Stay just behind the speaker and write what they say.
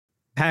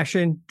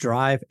Passion,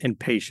 drive, and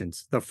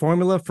patience. The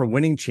formula for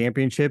winning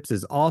championships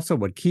is also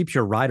what keeps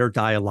your ride or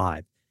die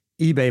alive.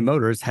 eBay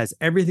Motors has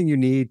everything you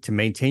need to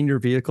maintain your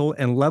vehicle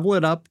and level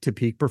it up to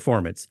peak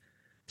performance.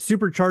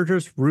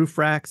 Superchargers, roof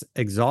racks,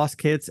 exhaust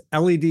kits,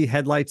 LED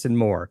headlights, and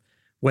more.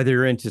 Whether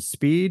you're into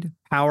speed,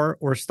 power,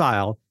 or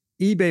style,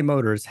 eBay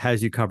Motors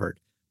has you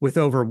covered. With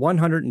over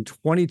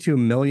 122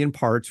 million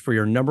parts for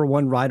your number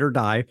one ride or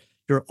die,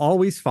 you'll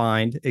always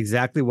find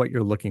exactly what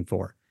you're looking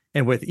for.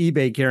 And with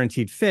eBay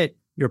Guaranteed Fit,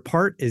 your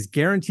part is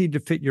guaranteed to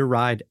fit your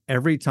ride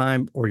every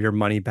time or your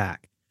money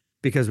back.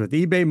 Because with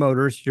eBay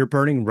Motors, you're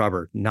burning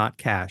rubber, not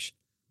cash.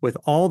 With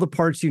all the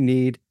parts you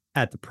need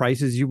at the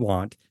prices you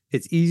want,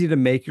 it's easy to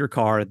make your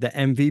car the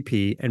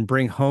MVP and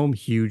bring home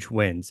huge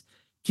wins.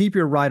 Keep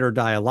your ride or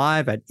die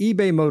alive at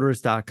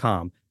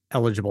ebaymotors.com.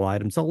 Eligible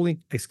items only.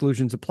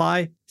 Exclusions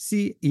apply.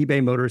 See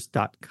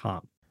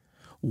ebaymotors.com.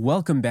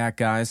 Welcome back,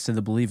 guys, to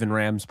the Believe in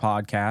Rams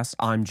podcast.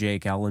 I'm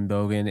Jake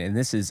Ellenbogen, and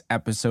this is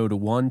episode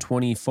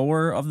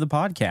 124 of the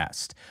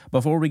podcast.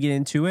 Before we get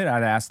into it,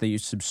 I'd ask that you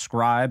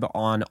subscribe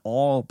on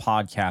all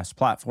podcast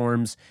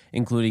platforms,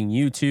 including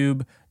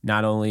YouTube.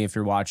 Not only if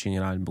you're watching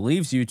it on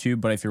Believe's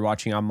YouTube, but if you're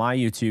watching on my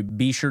YouTube,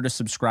 be sure to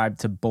subscribe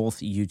to both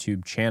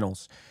YouTube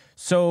channels.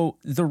 So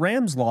the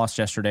Rams lost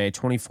yesterday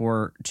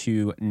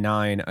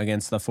 24-9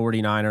 against the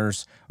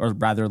 49ers, or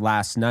rather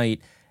last night,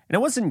 and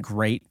it wasn't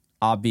great.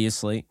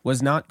 Obviously,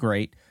 was not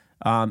great,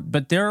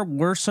 but there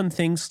were some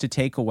things to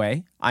take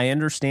away. I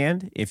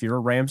understand if you're a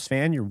Rams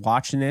fan, you're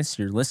watching this,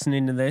 you're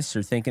listening to this,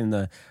 you're thinking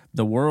the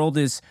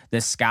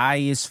sky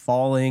is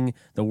falling,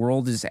 the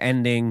world is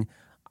ending.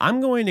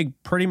 I'm going to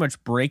pretty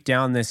much break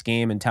down this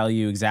game and tell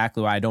you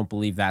exactly why I don't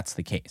believe that's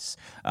the case.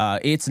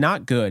 It's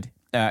not good.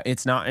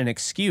 It's not an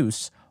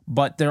excuse.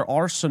 But there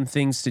are some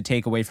things to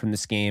take away from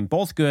this game,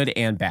 both good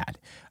and bad.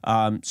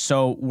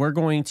 So we're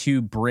going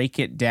to break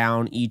it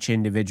down, each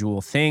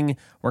individual thing.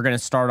 We're going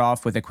to start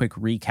off with a quick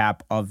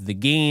recap of the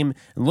game.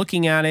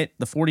 Looking at it,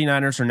 the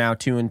 49ers are now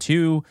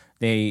 2-2.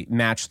 They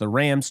match the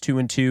Rams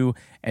 2-2.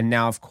 And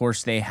now, of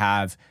course, they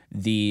have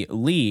the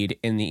lead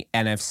in the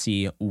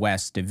NFC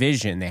West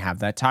division. They have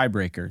that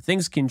tiebreaker.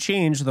 Things can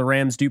change. The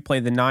Rams do play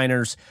the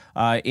Niners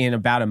in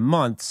about a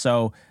month,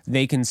 so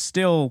they can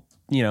still...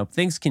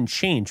 things can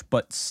change,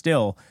 but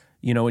still,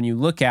 when you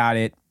look at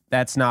it,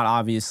 that's not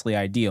obviously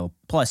ideal.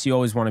 Plus, you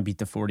always want to beat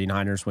the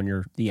 49ers when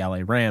you're the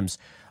LA Rams.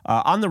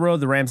 On the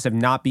road, the Rams have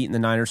not beaten the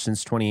Niners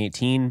since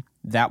 2018.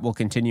 That will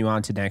continue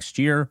on to next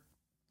year.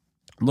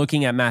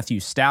 Looking at Matthew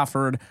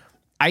Stafford,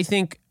 I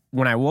think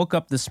when I woke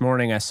up this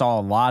morning, I saw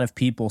a lot of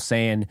people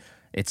saying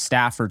it's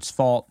Stafford's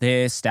fault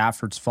this,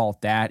 Stafford's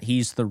fault that,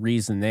 he's the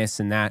reason this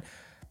and that.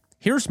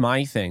 Here's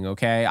my thing,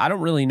 okay? I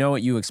don't really know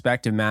what you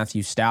expect of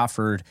Matthew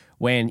Stafford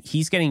when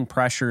he's getting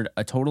pressured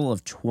a total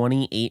of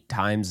 28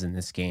 times in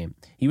this game.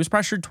 He was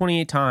pressured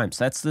 28 times.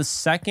 That's the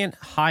second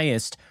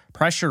highest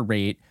pressure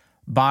rate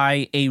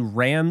by a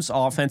Rams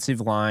offensive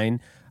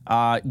line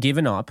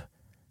given up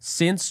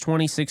since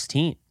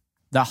 2016.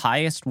 The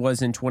highest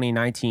was in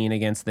 2019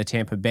 against the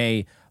Tampa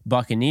Bay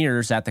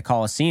Buccaneers at the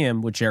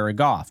Coliseum with Jared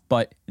Goff.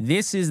 But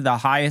this is the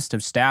highest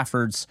of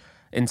Stafford's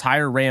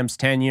entire Rams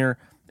tenure.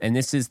 And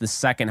this is the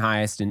second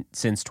highest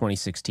since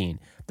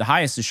 2016. The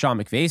highest is Sean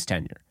McVay's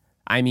tenure.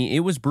 I mean, it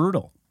was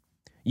brutal.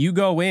 You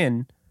go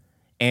in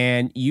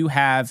and you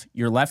have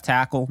your left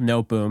tackle,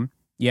 Noteboom.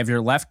 You have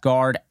your left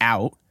guard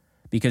out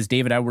because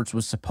David Edwards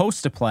was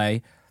supposed to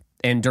play.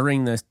 And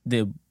during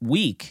the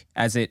week,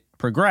 as it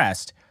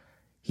progressed,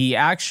 he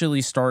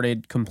actually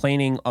started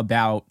complaining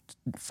about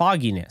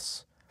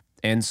fogginess.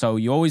 And so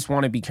you always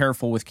want to be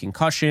careful with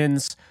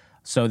concussions.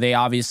 So they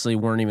obviously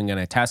weren't even going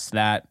to test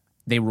that.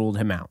 They ruled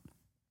him out.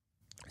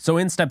 So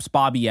in steps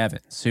Bobby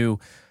Evans, who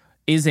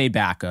is a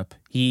backup.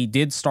 He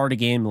did start a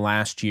game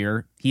last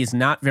year. He is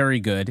not very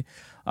good.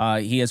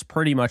 He is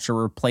pretty much a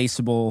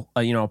replaceable,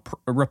 a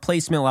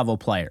replacement level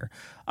player.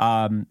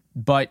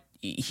 But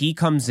he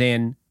comes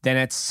in. Then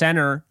at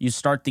center, you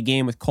start the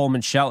game with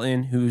Coleman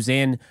Shelton, who's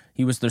in.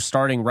 He was their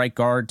starting right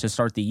guard to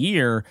start the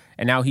year,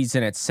 and now he's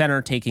in at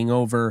center taking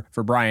over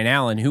for Brian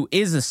Allen, who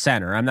is a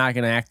center. I'm not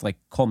going to act like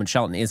Coleman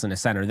Shelton isn't a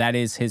center. That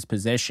is his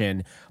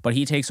position, but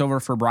he takes over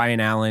for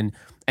Brian Allen,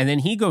 and then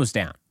he goes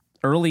down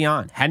early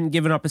on. Hadn't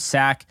given up a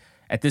sack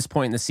at this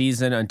point in the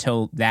season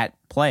until that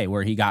play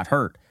where he got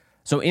hurt.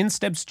 So in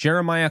steps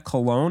Jeremiah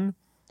Colon,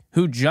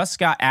 who just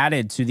got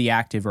added to the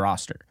active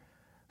roster,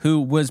 who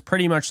was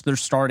pretty much their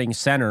starting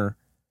center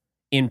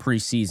in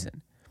preseason.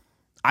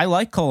 I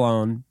like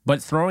Colon,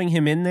 but throwing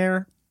him in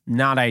there,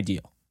 not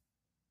ideal.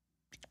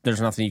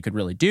 There's nothing you could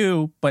really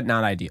do, but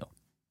not ideal.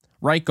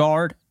 Right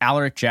guard,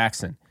 Alaric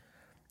Jackson.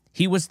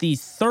 He was the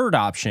third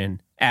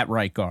option at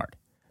right guard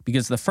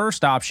because the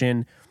first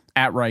option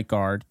at right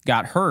guard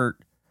got hurt.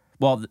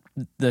 Well,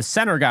 the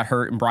center got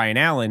hurt in Brian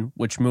Allen,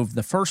 which moved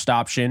the first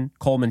option,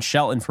 Coleman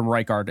Shelton, from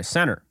right guard to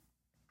center.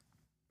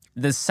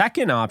 The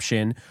second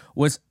option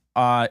was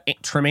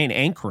Tremaine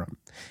Ankrum,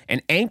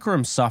 and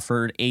Ankrum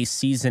suffered a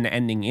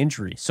season-ending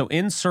injury. So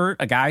insert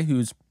a guy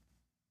who's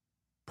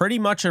pretty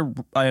much an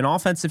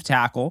offensive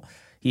tackle.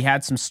 He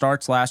had some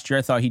starts last year.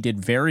 I thought he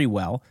did very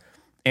well.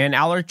 And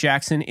Alaric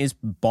Jackson is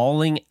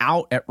balling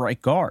out at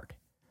right guard.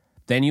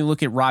 Then you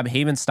look at Rob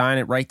Havenstein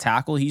at right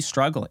tackle, he's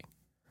struggling.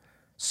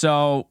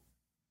 So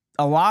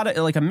a lot of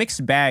like a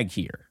mixed bag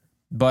here.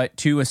 But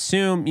to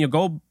assume,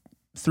 go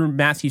through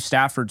Matthew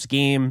Stafford's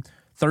game,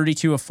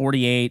 32 of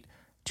 48,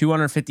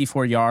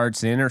 254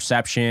 yards, an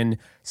interception,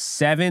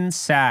 7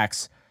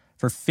 sacks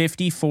for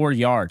 54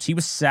 yards. He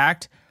was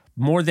sacked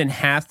more than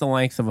half the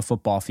length of a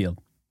football field.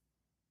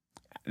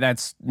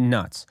 That's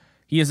nuts.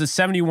 He has a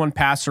 71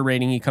 passer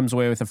rating. He comes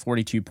away with a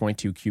 42.2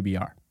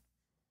 QBR.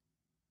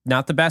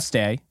 Not the best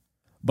day,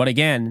 but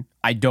again,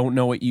 I don't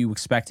know what you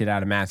expected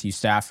out of Matthew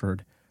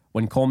Stafford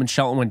when Coleman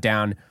Shelton went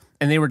down,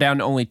 and they were down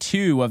to only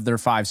 2 of their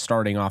 5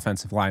 starting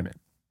offensive linemen.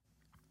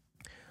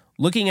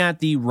 Looking at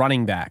the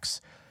running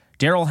backs,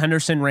 Darrell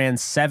Henderson ran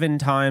 7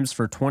 times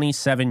for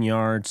 27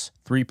 yards,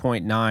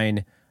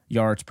 3.9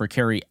 yards per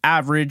carry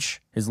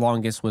average. His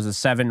longest was a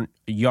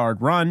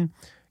 7-yard run.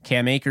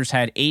 Cam Akers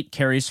had 8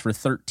 carries for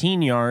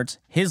 13 yards.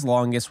 His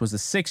longest was a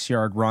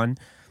 6-yard run.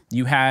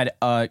 You had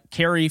a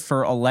carry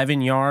for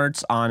 11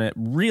 yards on a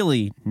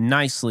really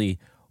nicely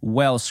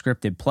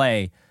well-scripted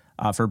play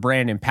for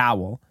Brandon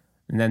Powell,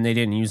 and then they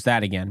didn't use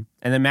that again.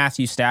 And then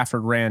Matthew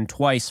Stafford ran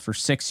twice for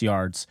 6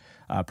 yards,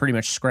 pretty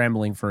much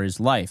scrambling for his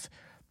life.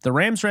 The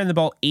Rams ran the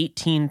ball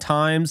 18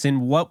 times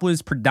in what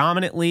was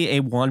predominantly a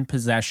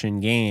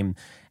one-possession game,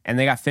 and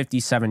they got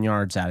 57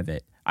 yards out of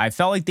it. I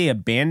felt like they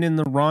abandoned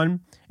the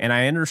run, and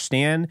I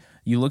understand.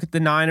 You look at the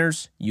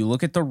Niners, you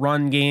look at the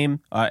run game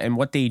and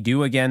what they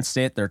do against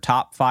it, their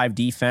top 5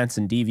 defense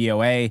and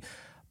DVOA,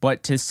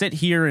 but to sit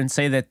here and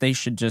say that they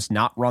should just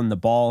not run the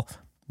ball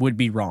would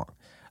be wrong.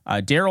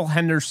 Darrell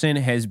Henderson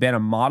has been a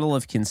model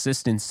of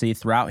consistency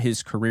throughout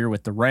his career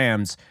with the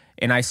Rams,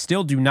 and I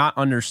still do not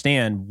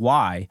understand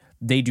why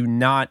they do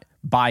not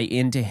buy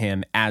into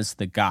him as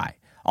the guy.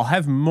 I'll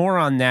have more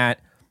on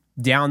that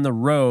down the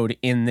road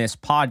in this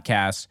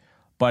podcast,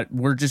 but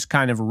we're just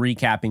kind of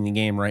recapping the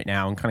game right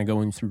now and kind of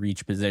going through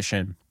each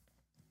position.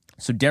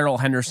 So Darrell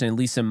Henderson, at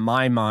least in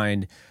my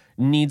mind,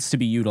 needs to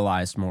be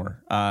utilized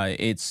more.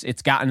 It's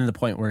gotten to the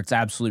point where it's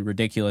absolutely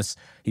ridiculous.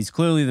 He's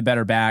clearly the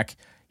better back.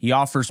 He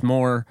offers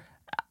more.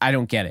 I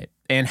don't get it.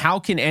 And how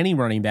can any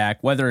running back,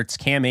 whether it's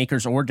Cam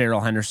Akers or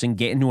Darrell Henderson,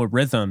 get into a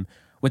rhythm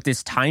with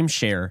this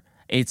timeshare?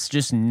 It's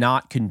just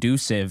not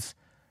conducive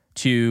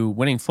to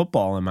winning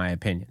football, in my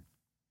opinion.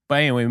 But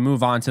anyway, we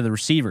move on to the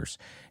receivers.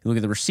 You look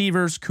at the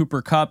receivers.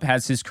 Cooper Kupp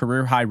has his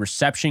career-high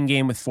reception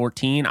game with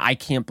 14. I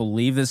can't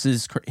believe this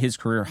is his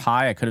career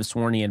high. I could have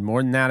sworn he had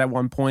more than that at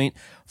one point.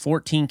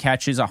 14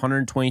 catches,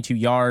 122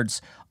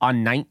 yards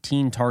on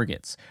 19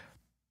 targets.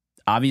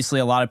 Obviously,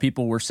 a lot of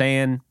people were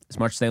saying, as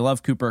much as they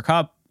love Cooper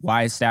Kupp,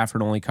 why is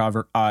Stafford only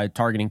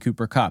targeting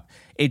Cooper Kupp?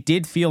 It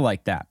did feel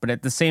like that. But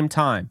at the same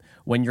time,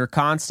 when you're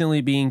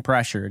constantly being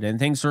pressured and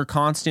things are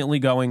constantly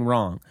going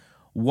wrong,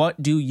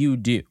 what do you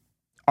do?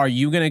 Are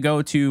you going to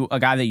go to a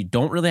guy that you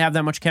don't really have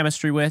that much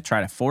chemistry with,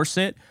 try to force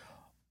it?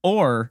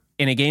 Or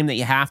in a game that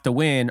you have to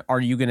win, are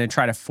you going to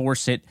try to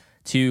force it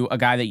to a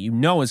guy that you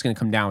know is going to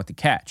come down with the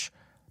catch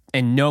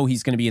and know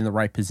he's going to be in the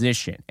right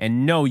position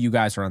and know you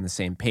guys are on the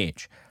same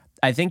page?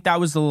 I think that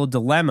was the little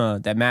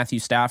dilemma that Matthew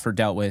Stafford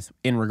dealt with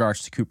in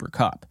regards to Cooper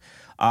Kupp.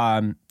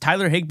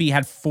 Tyler Higbee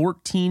had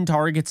 14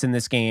 targets in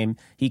this game.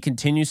 He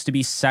continues to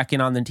be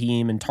second on the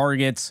team in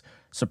targets.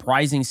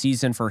 Surprising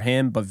season for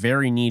him, but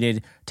very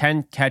needed.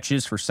 10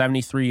 catches for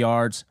 73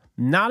 yards.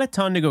 Not a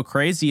ton to go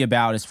crazy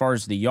about as far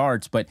as the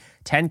yards, but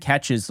 10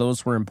 catches,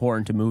 those were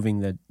important to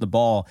moving the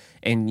ball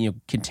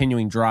and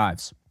continuing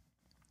drives.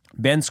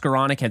 Ben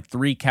Skoranek had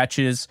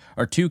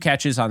 2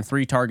 catches on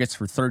 3 targets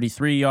for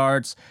 33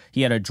 yards.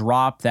 He had a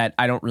drop that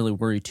I don't really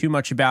worry too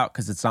much about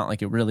because it's not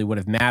like it really would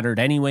have mattered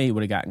anyway. He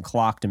would have gotten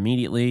clocked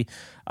immediately.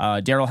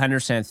 Darrell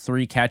Henderson had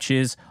 3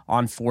 catches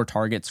on 4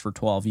 targets for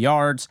 12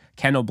 yards.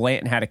 Kendall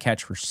Blanton had a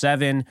catch for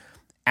 7.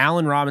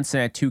 Allen Robinson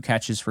had 2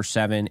 catches for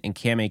 7, and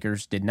Cam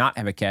Akers did not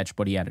have a catch,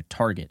 but he had a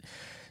target.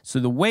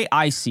 So the way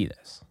I see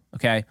this,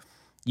 okay,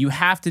 you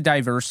have to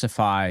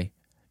diversify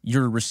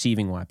your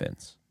receiving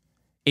weapons.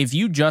 If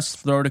you just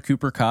throw to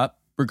Cooper Kupp,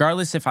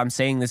 regardless if I'm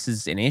saying this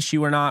is an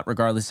issue or not,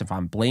 regardless if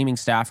I'm blaming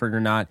Stafford or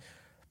not,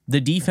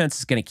 the defense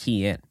is going to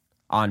key in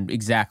on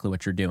exactly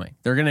what you're doing.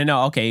 They're going to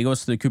know, okay, he goes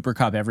to the Cooper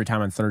Kupp every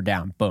time on 3rd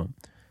down. Boom.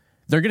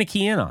 They're going to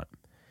key in on him.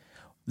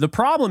 The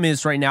problem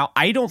is right now,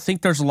 I don't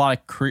think there's a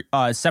lot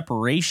of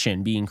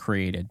separation being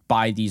created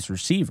by these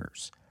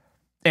receivers.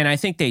 And I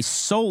think they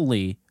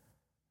sorely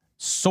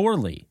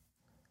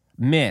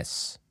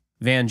miss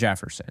Van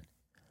Jefferson.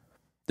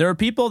 There are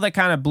people that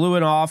kind of blew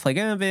it off like,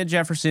 Van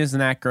Jefferson isn't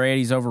that great.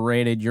 He's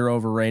overrated. You're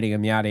overrating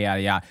him, yada,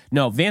 yada, yada.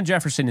 No, Van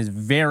Jefferson is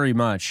very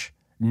much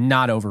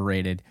not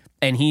overrated,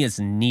 and he is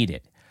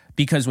needed.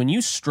 Because when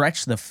you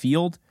stretch the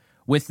field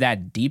with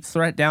that deep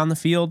threat down the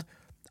field,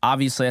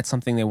 obviously that's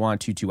something they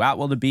want Tutu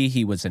Atwell to be.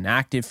 He was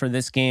inactive for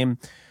this game.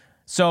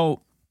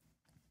 So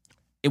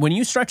when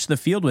you stretch the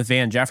field with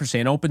Van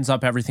Jefferson, it opens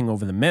up everything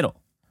over the middle.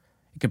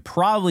 It could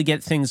probably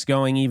get things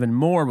going even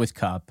more with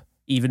Kupp,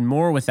 even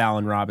more with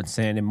Allen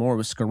Robinson, and more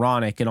with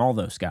Skoranek and all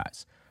those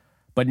guys.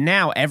 But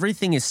now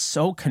everything is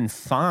so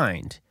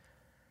confined.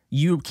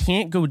 You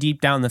can't go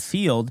deep down the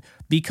field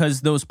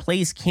because those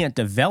plays can't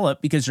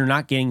develop because you're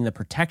not getting the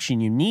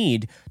protection you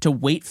need to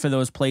wait for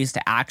those plays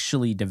to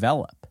actually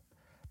develop.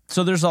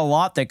 So there's a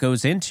lot that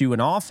goes into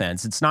an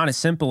offense. It's not as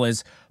simple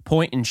as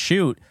point and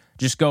shoot,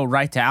 just go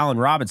right to Allen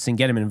Robinson,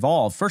 get him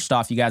involved. First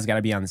off, you guys got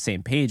to be on the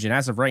same page. And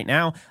as of right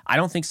now, I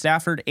don't think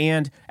Stafford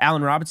and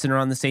Allen Robinson are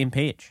on the same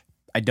page.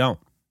 I don't.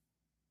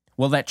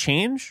 Will that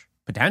change?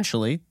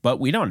 Potentially, but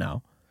we don't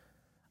know.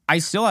 I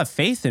still have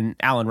faith in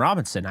Allen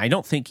Robinson. I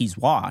don't think he's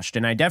washed,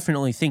 and I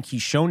definitely think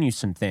he's shown you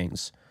some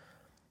things.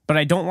 But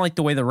I don't like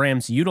the way the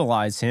Rams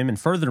utilize him, and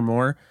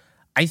furthermore,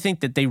 I think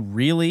that they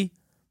really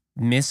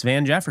miss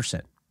Van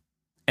Jefferson.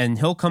 And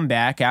he'll come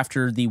back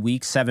after the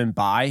Week 7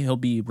 bye. He'll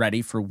be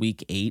ready for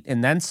Week 8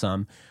 and then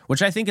some,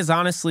 which I think is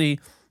honestly,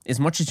 as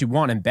much as you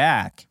want him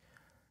back,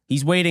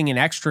 he's waiting an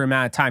extra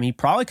amount of time. He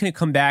probably could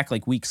come back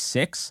like Week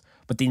 6,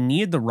 but they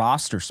need the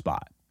roster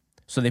spot.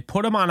 So they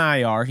put him on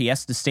IR. He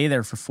has to stay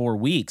there for 4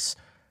 weeks,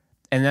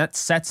 and that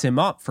sets him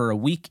up for a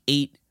Week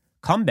 8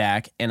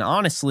 comeback. And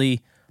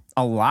honestly,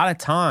 a lot of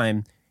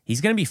time,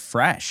 he's going to be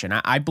fresh. And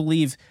I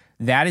believe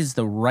that is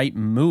the right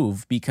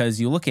move because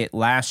you look at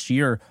last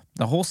year,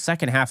 the whole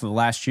second half of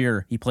last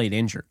year, he played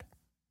injured.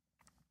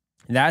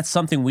 That's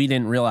something we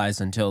didn't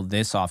realize until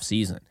this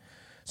offseason.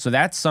 So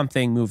that's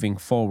something moving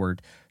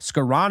forward.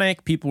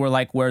 Skoranek, people were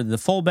like, where did the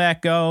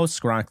fullback go?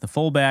 Skoranek, the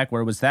fullback,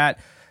 where was that?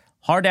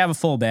 Hard to have a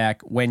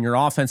fullback when your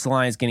offensive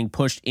line is getting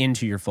pushed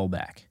into your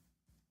fullback.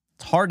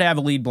 It's hard to have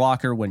a lead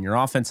blocker when your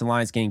offensive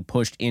line is getting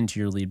pushed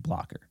into your lead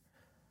blocker.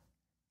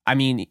 I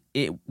mean,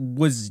 it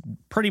was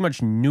pretty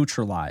much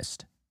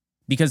neutralized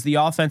because the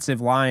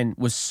offensive line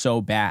was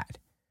so bad.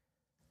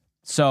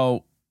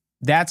 So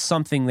that's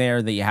something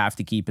there that you have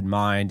to keep in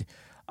mind.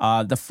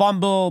 The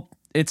fumble,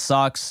 it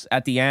sucks.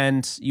 At the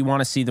end, you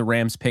want to see the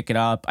Rams pick it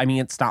up. I mean,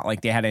 it's not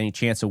like they had any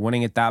chance of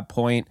winning at that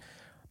point.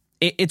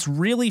 It's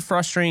really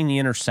frustrating, the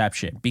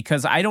interception,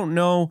 because I don't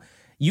know,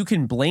 you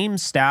can blame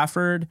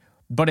Stafford,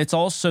 but it's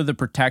also the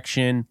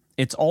protection,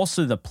 it's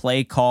also the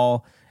play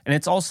call, and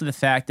it's also the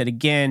fact that,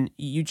 again,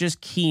 you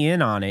just key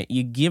in on it.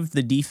 You give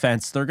the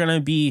defense, they're going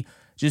to be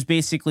just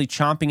basically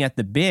chomping at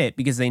the bit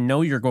because they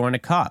know you're going to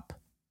cup.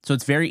 So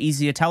it's very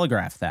easy to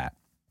telegraph that.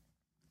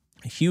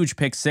 A huge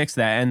pick six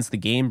that ends the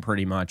game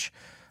pretty much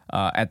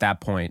at that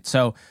point.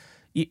 So,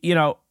 you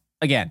know,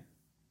 again,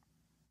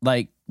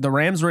 like, the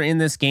Rams were in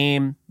this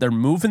game. They're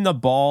moving the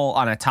ball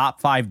on a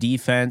top 5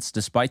 defense,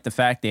 despite the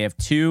fact they have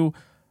 2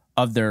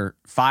 of their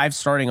 5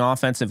 starting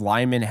offensive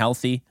linemen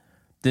healthy,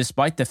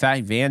 despite the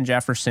fact Van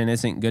Jefferson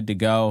isn't good to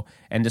go,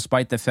 and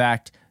despite the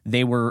fact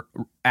they were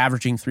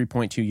averaging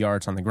 3.2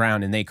 yards on the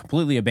ground, and they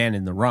completely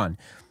abandoned the run.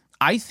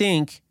 I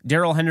think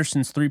Darrell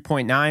Henderson's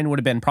 3.9 would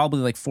have been probably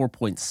like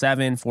 4.7,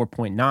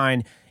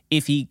 4.9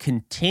 if he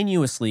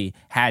continuously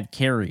had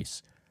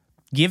carries.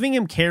 Giving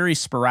him carries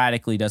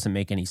sporadically doesn't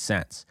make any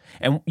sense.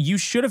 And you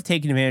should have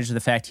taken advantage of the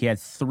fact he had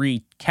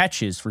 3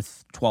 catches for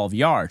 12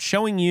 yards,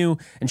 showing you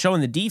and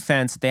showing the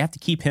defense that they have to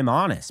keep him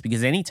honest,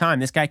 because anytime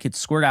this guy could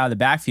squirt out of the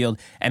backfield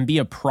and be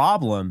a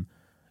problem,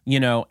 you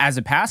know, as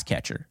a pass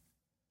catcher.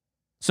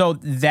 So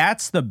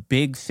that's the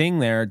big thing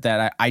there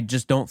that I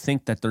just don't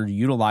think that they're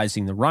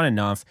utilizing the run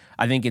enough.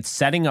 I think it's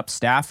setting up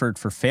Stafford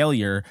for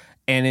failure.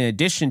 And in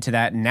addition to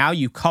that, now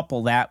you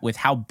couple that with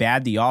how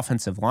bad the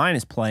offensive line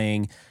is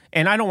playing.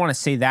 And I don't want to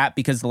say that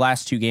because the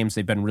last 2 games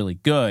they've been really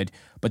good,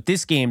 but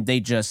this game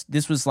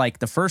this was like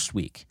the first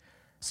week.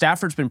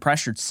 Stafford's been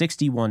pressured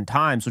 61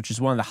 times, which is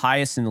one of the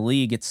highest in the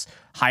league. It's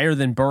higher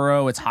than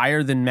Burrow, it's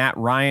higher than Matt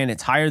Ryan,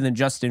 it's higher than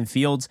Justin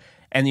Fields.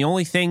 And the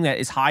only thing that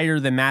is higher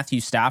than Matthew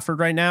Stafford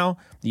right now,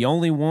 the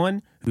only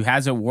one who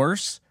has it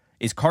worse,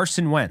 is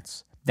Carson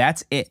Wentz.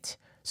 That's it.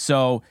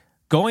 So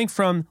going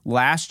from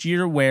last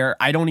year, where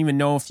I don't even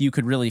know if you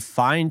could really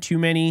find too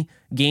many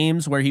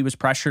games where he was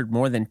pressured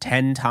more than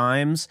 10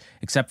 times,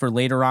 except for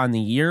later on in the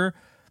year,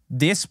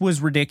 this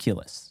was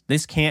ridiculous.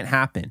 This can't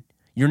happen.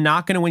 You're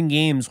not going to win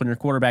games when your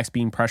quarterback's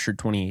being pressured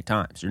 28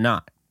 times. You're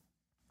not.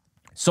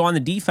 So on the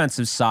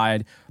defensive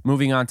side,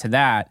 moving on to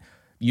that,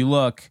 you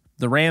look,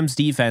 the Rams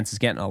defense is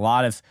getting a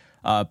lot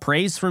of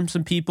praise from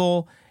some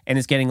people and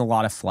is getting a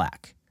lot of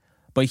flack.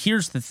 But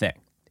here's the thing.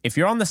 If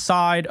you're on the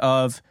side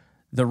of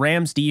the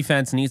Rams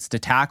defense needs to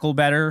tackle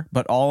better,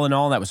 but all in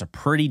all, that was a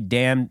pretty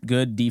damn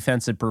good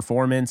defensive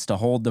performance to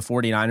hold the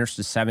 49ers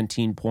to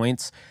 17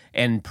 points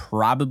and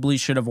probably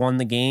should have won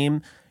the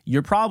game,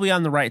 you're probably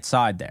on the right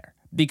side there.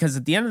 Because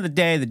at the end of the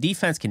day, the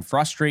defense can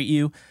frustrate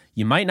you.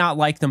 You might not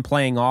like them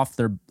playing off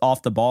the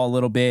ball a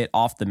little bit,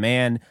 off the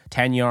man,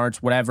 10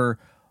 yards, whatever,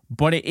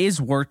 but it is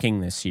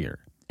working this year.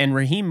 And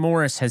Raheem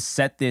Morris has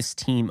set this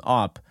team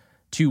up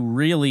to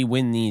really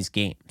win these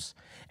games.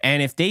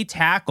 And if they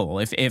tackle,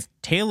 if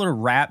Taylor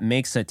Rapp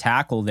makes a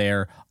tackle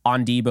there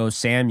on Deebo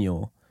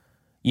Samuel,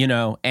 you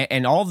know,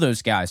 and all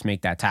those guys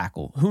make that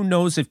tackle, who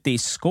knows if they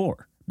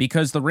score?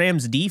 Because the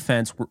Rams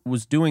defense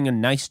was doing a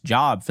nice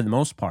job for the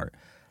most part.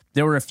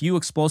 there were a few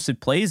explosive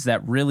plays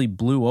that really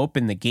blew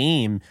open the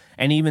game.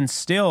 And even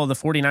still, the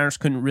 49ers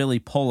couldn't really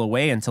pull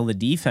away until the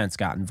defense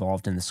got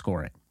involved in the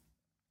scoring.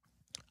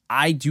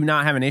 I do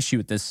not have an issue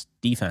with this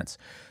defense.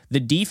 The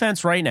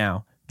defense right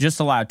now just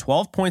allowed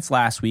 12 points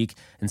last week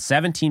and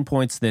 17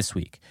 points this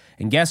week.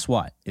 And guess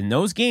what? In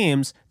those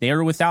games, they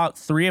are without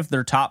 3 of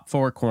their top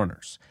 4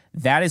 corners.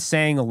 That is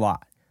saying a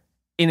lot.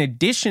 In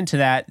addition to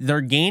that,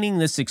 they're gaining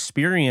this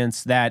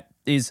experience that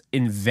is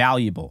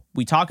invaluable.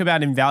 We talk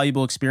about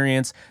invaluable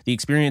experience, the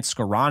experience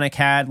Skoranek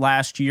had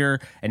last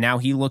year, and now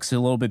he looks a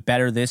little bit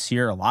better this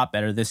year, a lot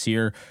better this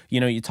year.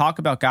 You talk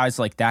about guys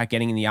like that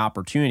getting the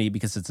opportunity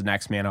because it's a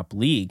next man up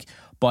league.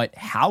 But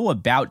how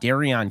about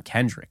Derion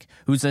Kendrick,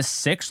 who's a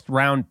 6th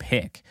round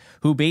pick,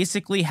 who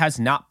basically has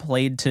not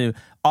played to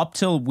up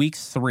till week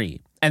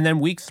 3. And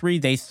then week 3,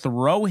 they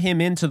throw him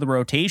into the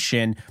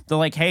rotation. They're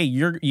like, hey,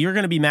 you're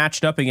going to be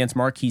matched up against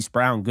Marquise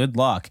Brown. Good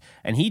luck.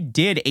 And he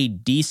did a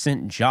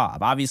decent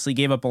job. Obviously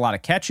gave up a lot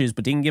of catches,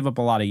 but didn't give up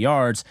a lot of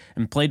yards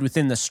and played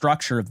within the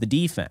structure of the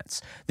defense.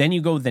 Then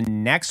you go the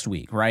next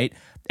week, right?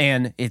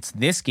 And it's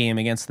this game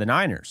against the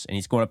Niners, and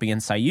he's going up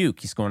against Ayuk.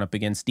 He's going up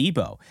against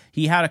Debo.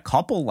 He had a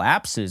couple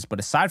lapses, but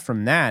aside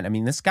from that, I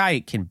mean, this guy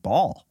can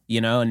ball,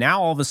 and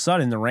now all of a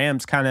sudden the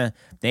Rams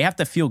they have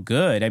to feel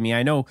good. I mean,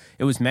 I know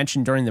it was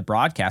mentioned during the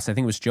broadcast. I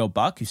think it was Joe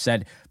Buck who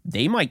said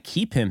they might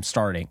keep him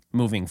starting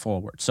moving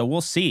forward. So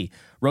we'll see.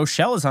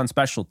 Rochelle is on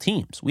special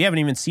teams. We haven't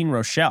even seen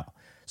Rochelle.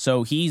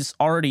 So he's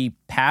already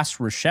past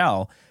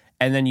Rochelle.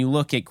 And then you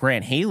look at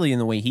Grant Haley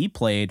and the way he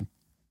played.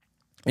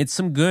 It's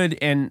some good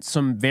and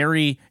some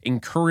very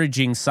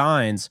encouraging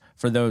signs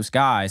for those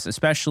guys,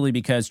 especially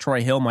because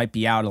Troy Hill might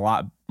be out a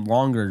lot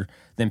longer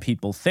than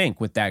people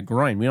think with that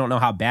groin. We don't know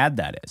how bad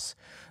that is.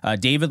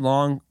 David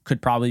Long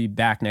could probably be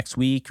back next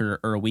week or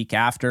a week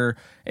after,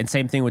 and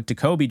same thing with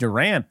Jacoby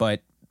Durant,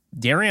 but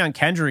Derion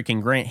Kendrick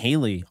and Grant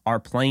Haley are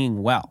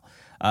playing well.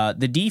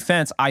 The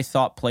defense, I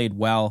thought, played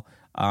well.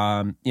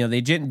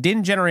 They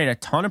didn't generate a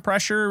ton of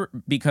pressure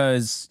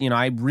because,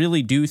 I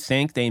really do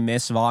think they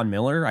miss Von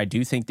Miller. I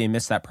do think they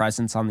miss that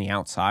presence on the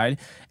outside.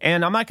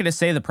 And I'm not going to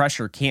say the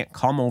pressure can't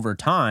come over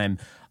time.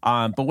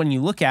 But when you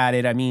look at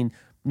it, I mean,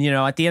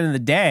 at the end of the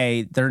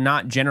day, they're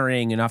not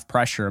generating enough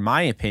pressure, in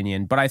my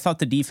opinion. But I thought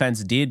the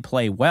defense did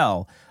play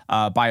well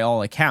by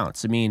all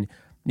accounts. I mean,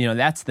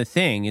 that's the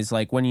thing is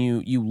like when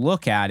you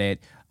look at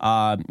it,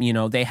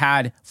 they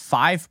had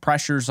 5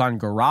 pressures on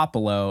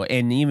Garoppolo,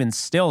 and even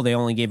still, they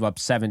only gave up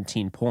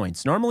 17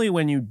 points. Normally,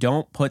 when you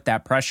don't put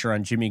that pressure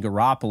on Jimmy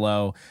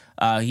Garoppolo,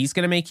 he's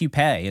going to make you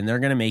pay, and they're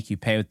going to make you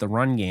pay with the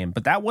run game.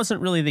 But that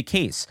wasn't really the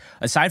case.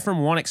 Aside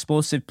from one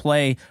explosive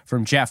play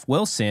from Jeff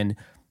Wilson,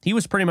 he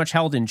was pretty much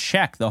held in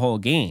check the whole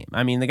game.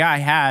 I mean, the guy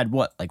had,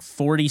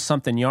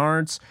 40-something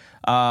yards?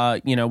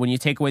 When you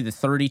take away the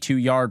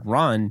 32-yard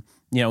run,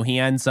 he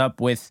ends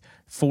up with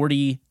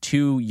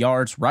 42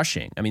 yards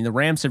rushing. I mean, the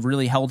Rams have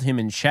really held him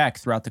in check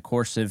throughout the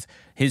course of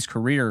his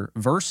career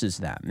versus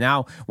them.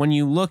 Now, when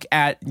you look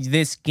at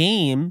this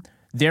game,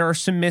 there are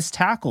some missed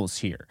tackles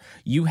here.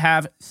 You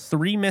have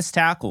 3 missed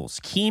tackles,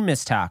 key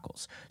missed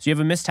tackles. So you have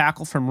a missed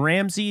tackle from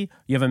Ramsey,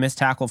 you have a missed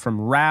tackle from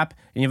Rapp,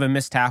 and you have a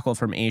missed tackle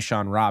from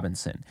A'Shawn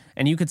Robinson.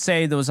 And you could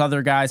say those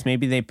other guys,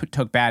 maybe they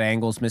took bad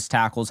angles, missed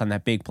tackles on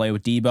that big play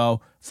with Debo.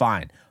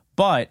 Fine.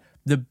 But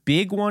the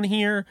big one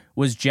here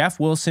was Jeff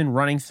Wilson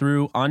running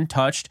through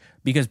untouched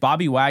because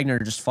Bobby Wagner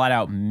just flat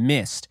out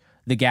missed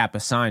the gap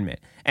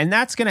assignment. And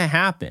that's going to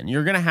happen.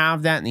 You're going to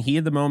have that in the heat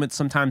of the moment.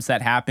 Sometimes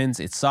that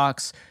happens. It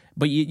sucks.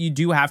 But you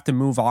do have to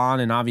move on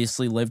and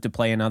obviously live to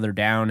play another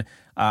down.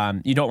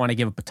 You don't want to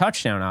give up a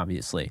touchdown,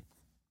 obviously.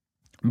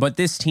 But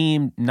this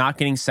team not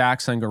getting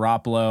sacks on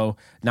Garoppolo,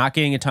 not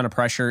getting a ton of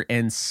pressure,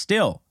 and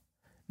still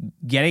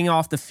getting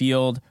off the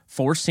field,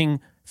 forcing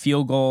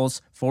field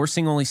goals,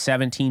 forcing only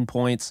 17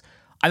 points.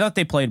 I thought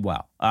they played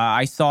well.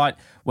 I thought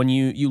when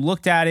you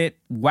looked at it,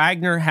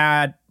 Wagner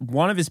had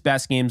one of his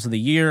best games of the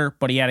year,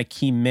 but he had a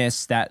key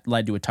miss that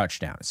led to a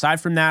touchdown. Aside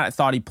from that, I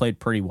thought he played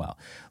pretty well.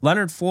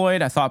 Leonard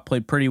Floyd, I thought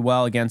played pretty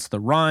well against the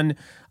run.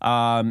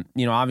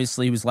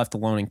 Obviously he was left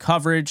alone in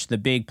coverage. The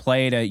big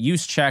play to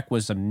Juszczyk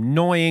was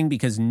annoying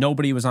because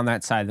nobody was on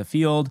that side of the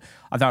field.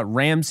 I thought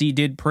Ramsey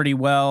did pretty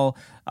well.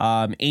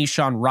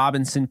 A'Shawn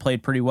Robinson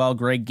played pretty well.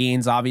 Greg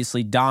Gaines,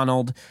 obviously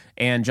Donald,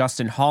 and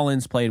Justin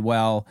Hollins played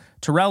well.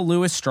 Terrell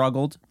Lewis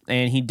struggled,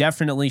 and he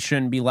definitely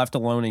shouldn't be left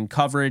alone in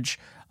coverage.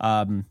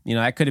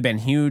 That could have been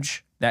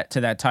huge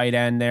to that tight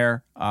end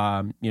there,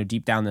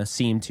 deep down the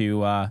seam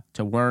to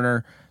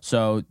Werner.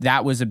 So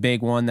that was a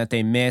big one that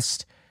they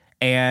missed.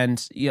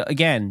 And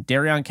again,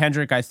 Derion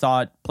Kendrick, I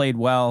thought played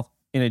well.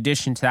 In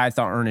addition to that, I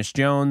thought Ernest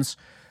Jones.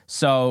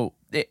 So,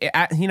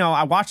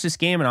 I watched this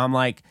game and I'm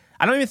like,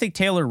 I don't even think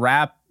Taylor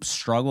Rapp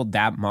struggled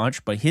that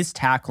much, but his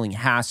tackling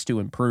has to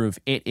improve.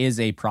 It is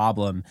a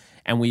problem,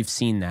 and we've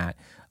seen that.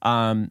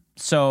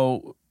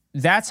 So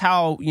that's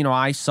how,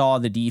 I saw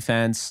the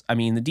defense. I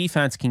mean, the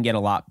defense can get a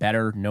lot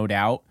better, no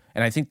doubt.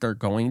 and I think they're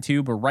going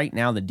to, but right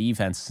now the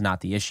defense is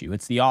not the issue.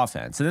 It's the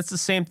offense. And it's the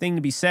same thing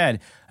to be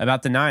said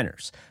about the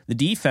Niners. The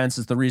defense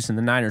is the reason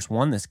the Niners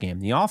won this game.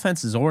 The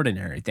offense is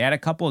ordinary. They had a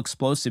couple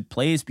explosive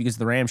plays because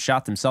the Rams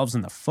shot themselves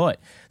in the foot.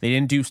 They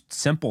didn't do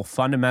simple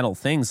fundamental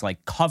things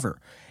like cover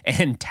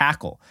and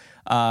tackle.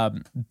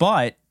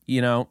 But,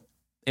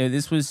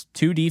 this was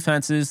two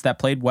defenses that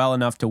played well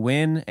enough to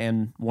win,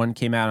 and one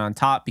came out on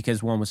top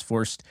because one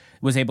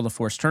was able to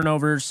force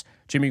turnovers.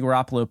 Jimmy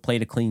Garoppolo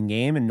played a clean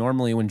game, and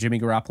normally when Jimmy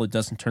Garoppolo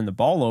doesn't turn the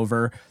ball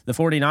over, the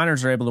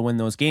 49ers are able to win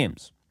those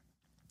games.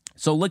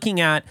 So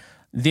looking at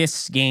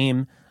this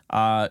game,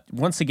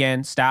 once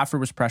again,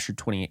 Stafford was pressured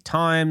 28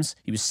 times.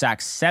 He was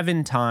sacked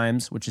 7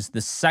 times, which is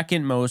the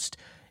second most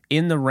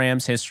in the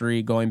Rams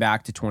history going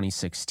back to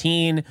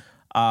 2016.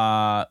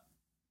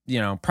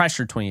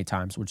 Pressured 28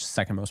 times, which is the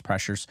second most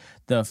pressures.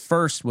 The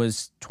first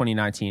was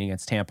 2019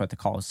 against Tampa at the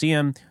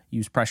Coliseum. He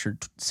was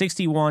pressured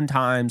 61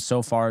 times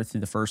so far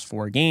through the first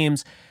 4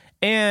 games.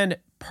 And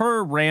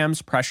per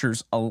Rams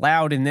pressures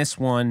allowed in this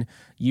one,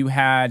 you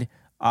had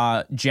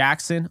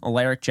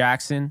Alaric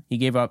Jackson. He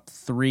gave up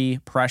 3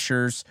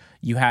 pressures.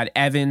 You had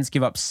Evans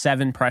give up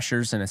 7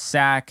 pressures and a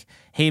sack.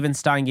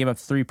 Havenstein gave up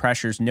 3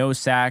 pressures, no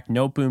sack.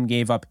 Noteboom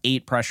gave up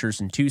 8 pressures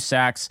and 2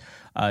 sacks.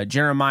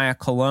 Jeremiah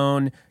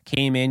Colon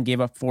came in,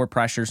 gave up 4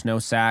 pressures, no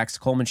sacks.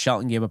 Coleman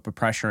Shelton gave up a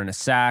pressure and a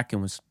sack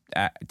and was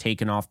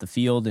taken off the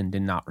field and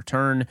did not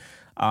return.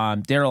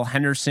 Darrell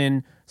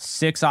Henderson,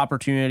 6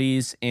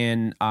 opportunities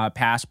in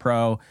pass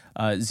pro,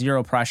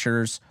 0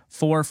 pressures.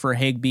 4 for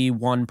Higbee,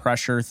 1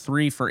 pressure.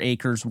 3 for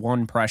Akers,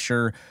 1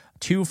 pressure.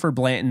 2 for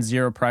Blanton,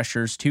 0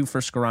 pressures. 2 for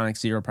Skoranek,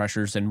 0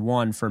 pressures. And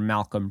 1 for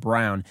Malcolm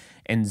Brown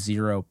and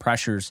 0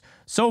 pressures.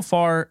 So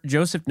far,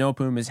 Joseph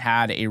Noteboom has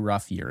had a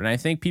rough year. And I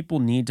think people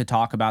need to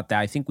talk about that.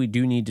 I think we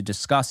do need to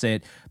discuss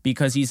it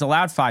because he's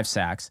allowed 5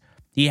 sacks.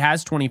 He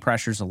has 20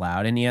 pressures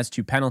allowed, and he has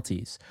 2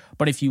 penalties.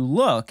 But if you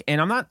look, and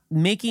I'm not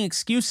making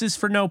excuses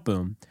for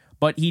Noteboom,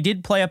 but he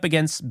did play up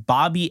against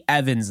Bobby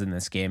Evans in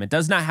this game. It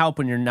does not help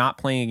when you're not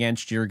playing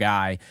against your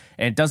guy,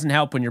 and it doesn't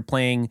help when you're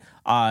playing,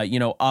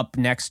 up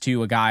next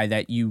to a guy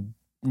that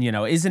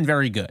isn't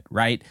very good,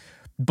 right?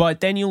 But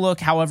then you look,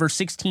 however,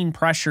 16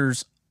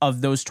 pressures of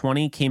those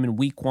 20 came in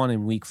week 1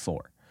 and week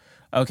 4,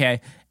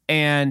 okay?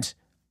 And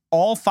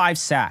all 5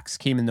 sacks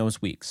came in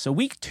those weeks. So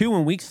week 2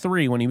 and week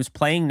 3, when he was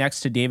playing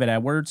next to David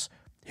Edwards,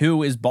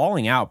 who is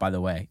balling out, by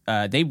the way,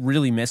 they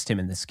really missed him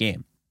in this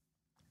game.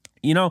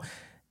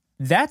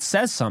 That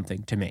says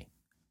something to me.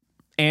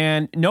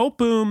 And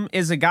Noteboom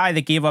is a guy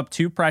that gave up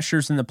 2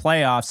 pressures in the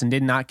playoffs and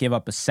did not give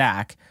up a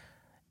sack.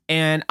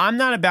 And I'm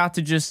not about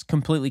to just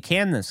completely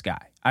can this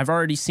guy. I've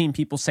already seen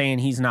people saying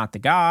he's not the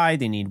guy.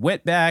 They need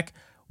Witt back.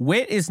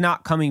 Witt is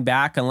not coming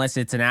back unless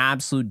it's an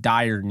absolute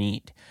dire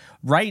need.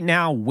 Right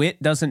now,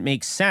 Witt doesn't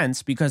make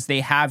sense because they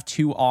have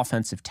 2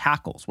 offensive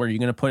tackles. Where you're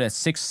going to put a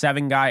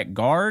 6'7" guy at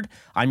guard?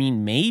 I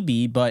mean,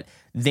 maybe, but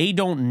they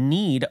don't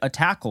need a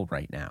tackle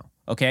right now.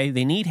 Okay,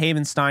 they need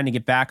Havenstein to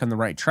get back on the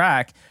right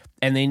track,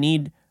 and they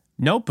need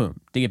Noteboom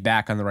to get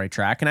back on the right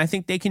track, and I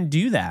think they can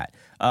do that.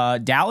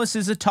 Dallas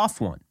is a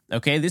tough one.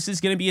 Okay, this is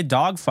going to be a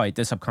dogfight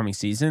this upcoming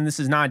season. This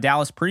is not a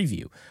Dallas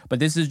preview, but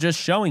this is just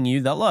showing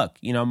you that, look,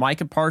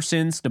 Micah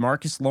Parsons,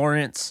 DeMarcus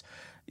Lawrence,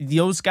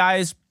 those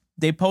guys,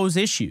 they pose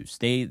issues.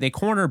 They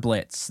corner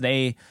blitz.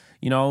 They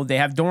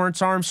have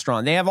Dorrance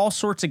Armstrong. They have all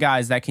sorts of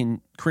guys that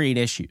can create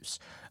issues.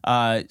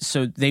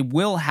 So they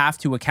will have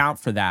to account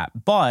for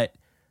that, but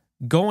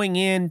going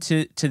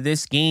into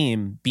this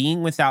game,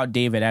 being without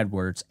David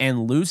Edwards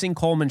and losing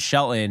Coleman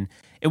Shelton,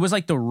 it was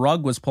like the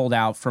rug was pulled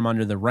out from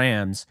under the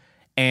Rams,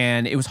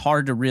 and it was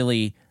hard to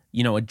really,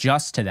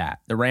 adjust to that.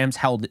 The Rams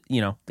held,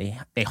 they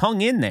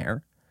hung in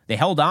there. They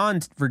held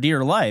on for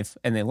dear life,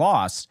 and they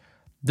lost.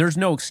 There's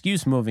no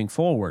excuse moving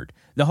forward.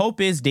 The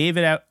hope is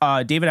David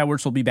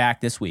Edwards will be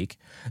back this week.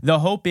 The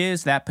hope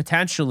is that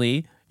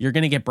potentially you're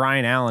going to get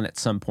Brian Allen at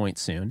some point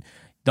soon.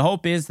 The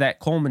hope is that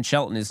Coleman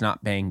Shelton is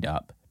not banged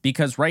up.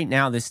 Because right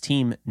now this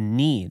team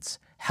needs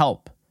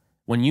help.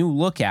 When you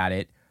look at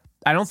it,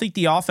 I don't think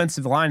the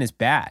offensive line is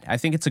bad. I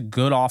think it's a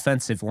good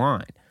offensive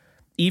line,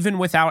 even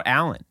without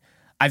Allen.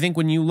 I think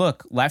when you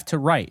look left to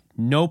right,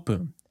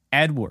 Noteboom,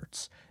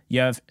 Edwards,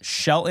 you have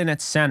Shelton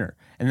at center,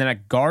 and then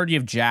at guard you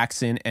have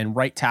Jackson, and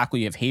right tackle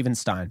you have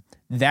Havenstein.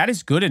 That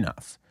is good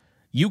enough.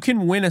 You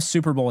can win a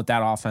Super Bowl with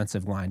that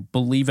offensive line,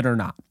 believe it or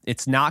not.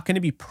 It's not going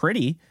to be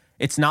pretty.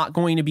 It's not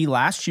going to be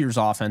last year's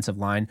offensive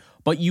line,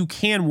 but you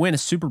can win a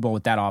Super Bowl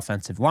with that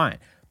offensive line.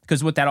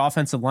 Because what that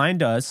offensive line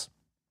does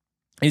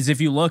is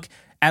if you look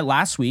at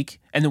last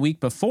week and the week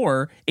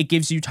before, it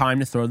gives you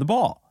time to throw the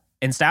ball.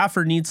 And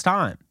Stafford needs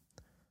time.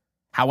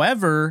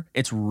 However,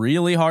 it's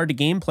really hard to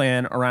game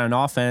plan around an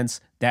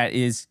offense that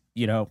is,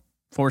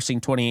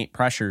 forcing 28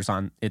 pressures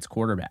on its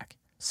quarterback,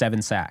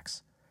 7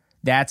 sacks.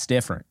 That's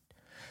different.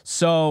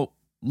 So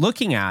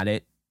looking at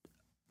it,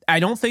 I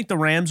don't think the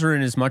Rams are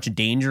in as much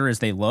danger as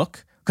they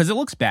look because it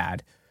looks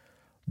bad,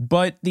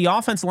 but the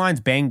offense line's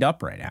banged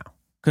up right now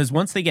because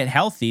once they get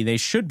healthy, they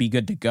should be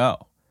good to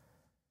go.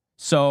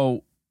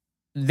 So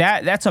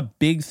that's a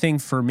big thing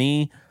for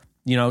me.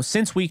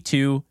 Since week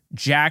 2,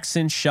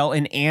 Jackson,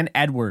 Shelton, and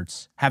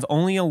Edwards have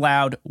only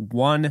allowed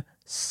 1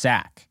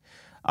 sack.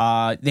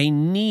 They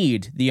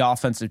need the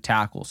offensive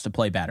tackles to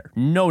play better.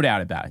 No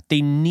doubt about it.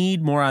 They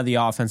need more out of the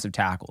offensive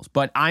tackles.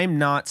 But I'm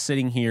not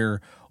sitting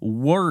here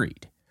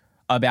worried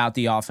about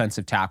the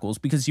offensive tackles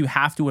because you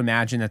have to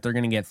imagine that they're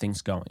going to get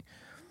things going.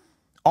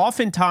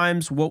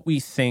 Oftentimes, what we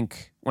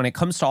think when it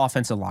comes to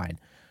offensive line,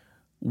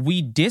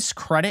 we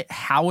discredit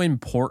how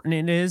important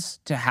it is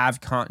to have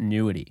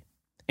continuity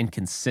and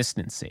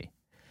consistency.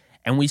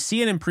 And we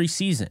see it in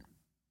preseason.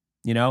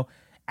 You know,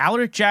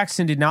 Alaric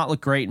Jackson did not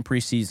look great in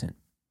preseason.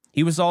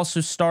 He was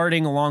also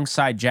starting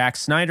alongside Jack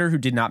Snyder, who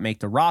did not make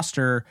the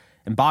roster,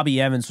 and Bobby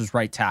Evans was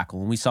right tackle,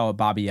 and we saw what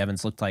Bobby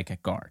Evans looked like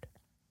at guard.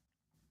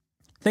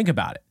 Think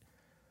about it.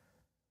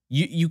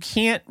 You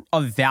can't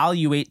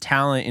evaluate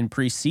talent in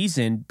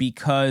preseason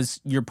because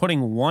you're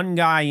putting one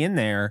guy in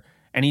there,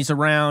 and he's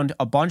around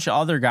a bunch of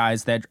other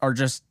guys that are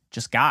just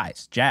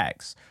guys,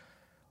 Jags.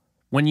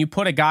 When you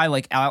put a guy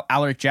like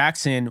Alaric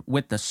Jackson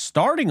with the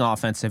starting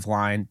offensive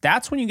line,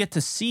 that's when you get to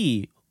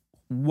see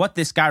what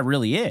this guy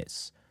really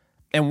is.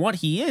 And what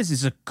he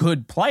is a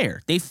good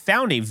player. They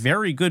found a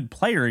very good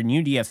player in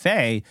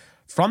UDFA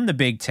from the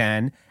Big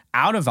Ten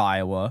out of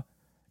Iowa,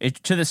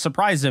 to the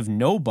surprise of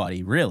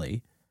nobody,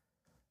 really.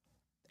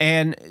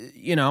 And,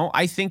 you know,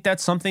 I think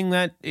that's something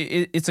that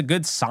it's a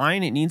good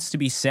sign. It needs to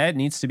be said,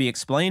 needs to be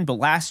explained. But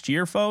last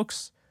year,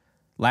 folks,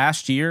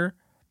 the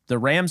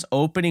Rams'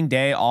 opening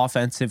day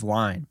offensive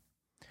line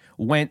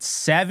went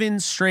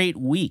 7 straight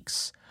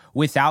weeks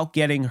without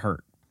getting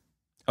hurt.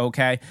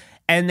 Okay?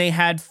 And they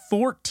had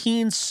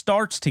 14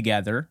 starts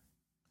together,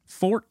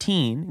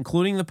 14,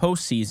 including the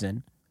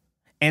postseason,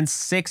 and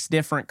 6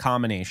 different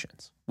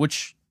combinations,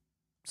 which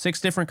 6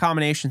 different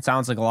combinations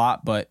sounds like a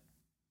lot, but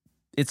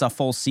it's a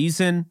full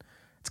season.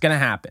 It's going to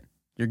happen.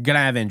 You're going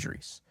to have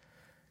injuries.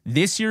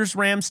 This year's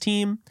Rams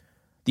team,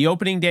 the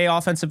opening day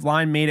offensive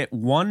line made it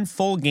 1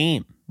 full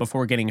game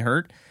before getting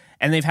hurt,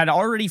 and they've had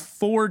already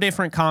 4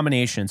 different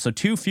combinations, so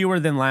 2 fewer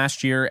than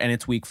last year, and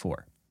it's week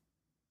 4.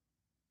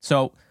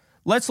 So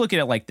let's look at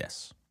it like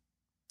this,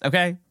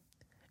 okay?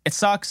 It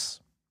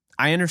sucks.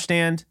 I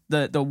understand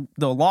the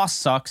loss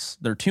sucks.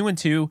 They're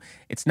 2-2.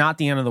 It's not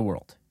the end of the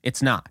world.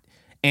 It's not.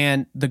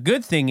 And the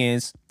good thing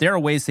is there are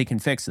ways they can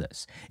fix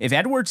this. If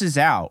Edwards is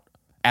out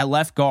at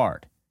left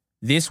guard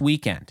this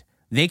weekend,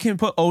 they can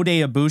put Ode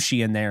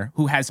Ibushi in there,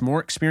 who has more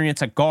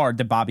experience at guard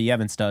than Bobby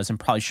Evans does and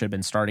probably should have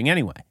been starting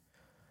anyway.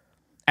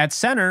 At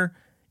center,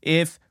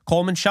 if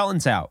Coleman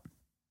Shelton's out,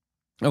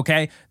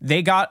 okay,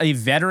 they got a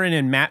veteran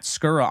in Matt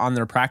Skura on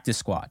their practice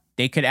squad.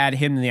 They could add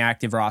him to the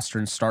active roster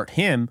and start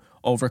him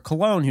over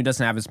Cologne, who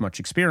doesn't have as much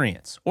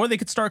experience. Or they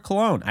could start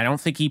Cologne. I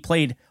don't think he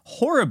played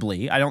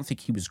horribly. I don't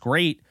think he was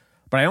great,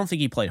 but I don't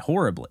think he played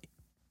horribly.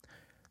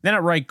 Then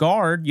at right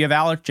guard, you have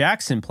Alaric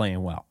Jackson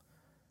playing well.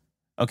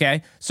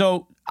 Okay,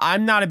 so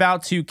I'm not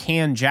about to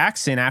can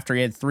Jackson after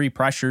he had 3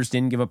 pressures,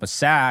 didn't give up a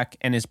sack,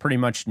 and is pretty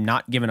much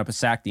not giving up a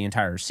sack the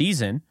entire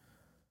season.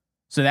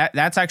 So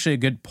that's actually a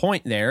good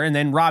point there. And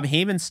then Rob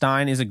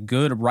Havenstein is a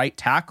good right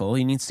tackle.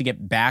 He needs to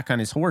get back on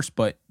his horse,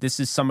 but this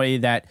is somebody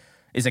that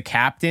is a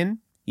captain.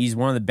 He's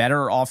one of the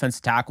better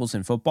offensive tackles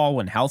in football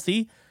when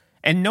healthy.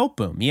 And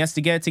Noteboom, he has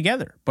to get it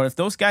together. But if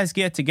those guys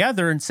get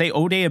together and say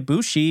Ode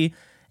Ibushi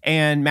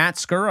and Matt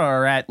Skura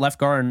are at left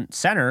guard and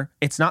center,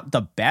 it's not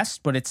the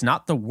best, but it's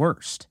not the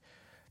worst.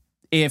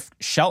 If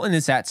Shelton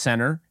is at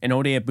center and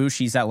Ode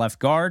Ibushi is at left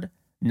guard,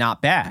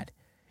 not bad.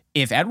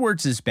 If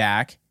Edwards is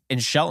back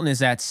and Shelton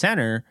is at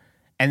center,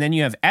 and then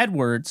you have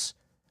Edwards,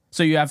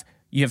 so you have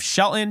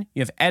Shelton,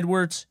 you have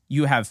Edwards,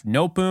 you have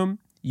Noteboom,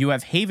 you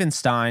have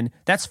Havenstein.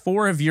 That's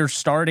 4 of your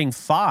starting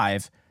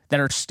 5 that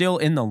are still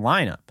in the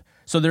lineup.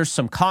 So there's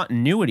some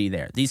continuity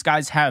there. These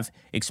guys have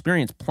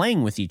experience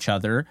playing with each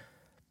other,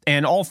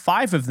 and all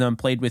 5 of them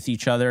played with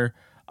each other,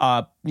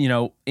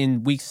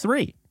 in week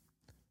 3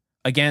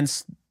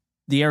 against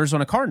the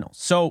Arizona Cardinals.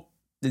 So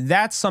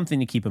that's something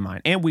to keep in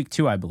mind. And week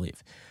 2, I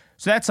believe.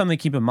 So that's something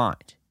to keep in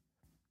mind.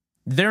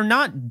 They're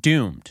not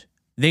doomed.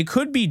 They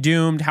could be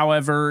doomed,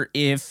 however,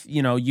 if,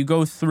 you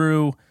go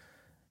through,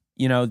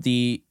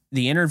 the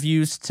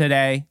interviews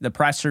today, the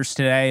pressers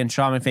today, and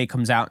Sean McVay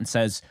comes out and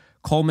says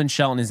Coleman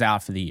Shelton is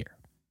out for the year.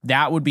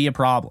 That would be a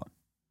problem.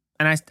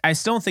 And I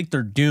still don't think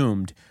they're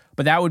doomed,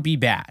 but that would be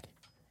bad.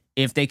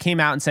 If they came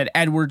out and said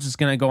Edwards is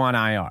going to go on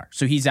IR,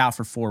 so he's out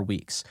for 4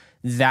 weeks,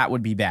 that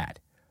would be bad.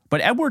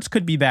 But Edwards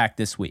could be back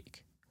this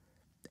week.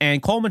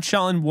 And Coleman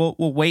Shelton, we'll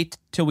wait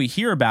till we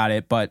hear about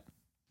it, but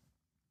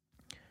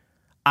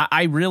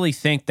I really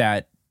think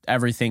that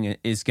everything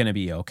is going to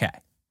be okay.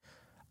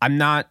 I'm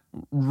not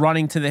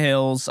running to the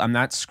hills. I'm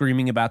not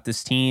screaming about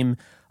this team.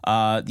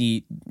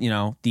 The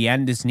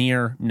end is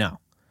near. No.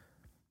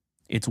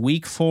 It's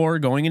week 4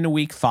 going into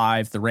week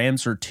 5. The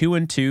Rams are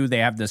 2-2. They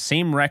have the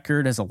same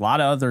record as a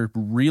lot of other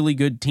really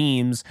good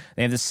teams.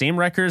 They have the same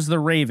record as the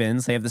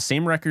Ravens. They have the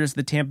same record as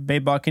the Tampa Bay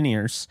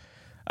Buccaneers.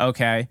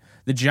 Okay.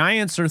 The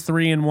Giants are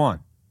 3-1.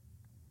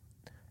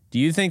 Do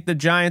you think the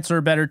Giants are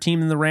a better team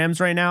than the Rams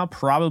right now?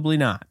 Probably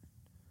not.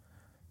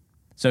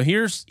 So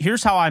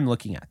here's how I'm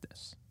looking at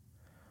this.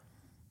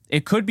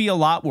 It could be a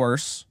lot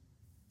worse.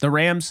 The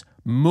Rams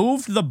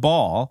moved the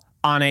ball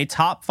on a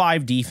top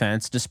 5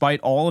 defense despite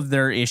all of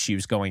their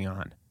issues going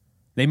on.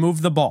 They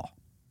moved the ball.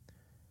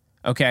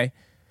 Okay?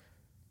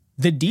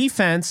 The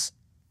defense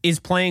is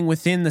playing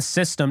within the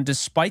system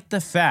despite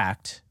the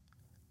fact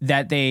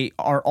that they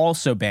are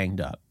also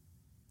banged up.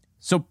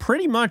 So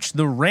pretty much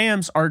the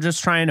Rams are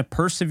just trying to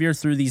persevere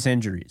through these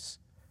injuries.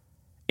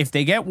 If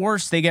they get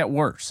worse, they get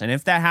worse. And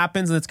if that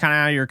happens, that's kind of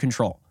out of your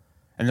control.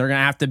 And they're going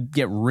to have to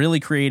get really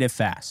creative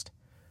fast.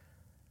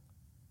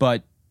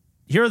 But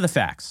here are the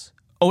facts.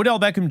 Odell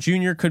Beckham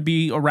Jr. could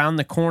be around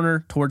the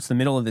corner towards the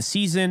middle of the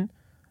season.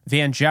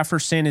 Van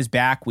Jefferson is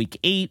back week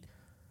 8.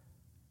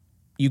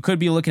 You could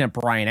be looking at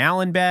Brian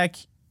Allen back.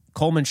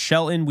 Coleman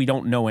Shelton, we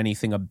don't know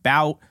anything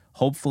about.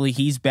 Hopefully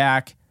he's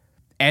back.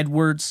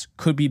 Edwards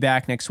could be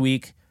back next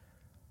week.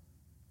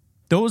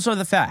 Those are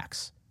the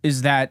facts,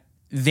 is that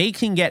they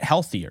can get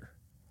healthier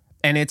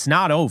and it's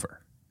not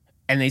over.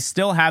 And they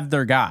still have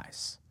their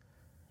guys.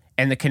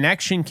 And the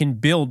connection can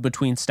build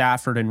between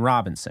Stafford and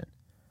Robinson.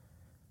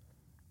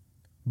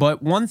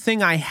 But one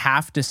thing I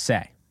have to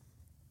say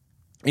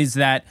is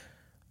that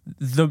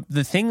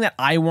the thing that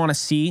I want to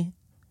see,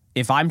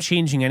 if I'm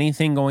changing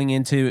anything going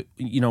into,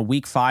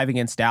 week 5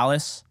 against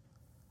Dallas,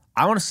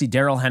 I want to see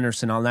Darrell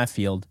Henderson on that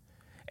field.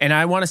 And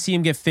I want to see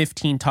him get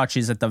 15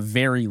 touches at the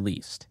very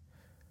least.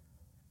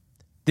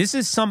 This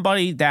is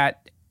somebody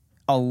that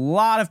a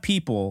lot of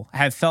people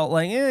have felt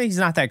like, he's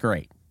not that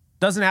great.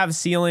 Doesn't have a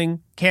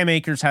ceiling. Cam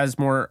Akers has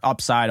more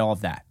upside, all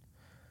of that.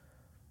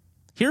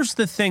 Here's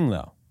the thing,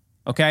 though,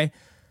 okay?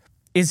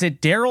 Is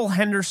it Darrell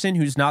Henderson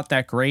who's not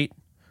that great?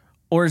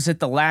 Or is it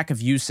the lack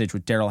of usage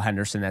with Darrell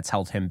Henderson that's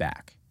held him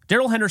back?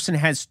 Darrell Henderson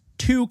has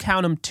 2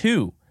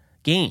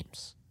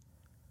 games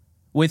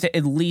with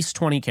at least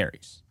 20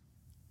 carries.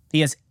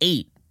 He has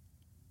 8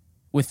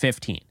 with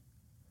 15.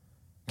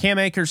 Cam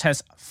Akers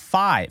has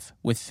 5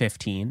 with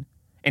 15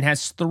 and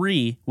has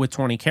 3 with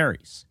 20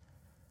 carries.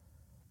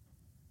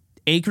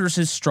 Akers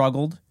has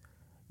struggled.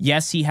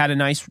 Yes, he had a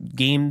nice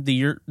game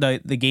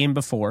the game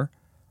before,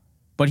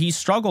 but he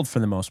struggled for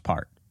the most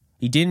part.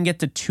 He didn't get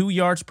to 2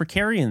 yards per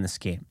carry in this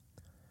game.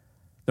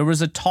 There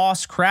was a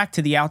toss crack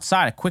to the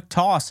outside, a quick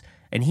toss,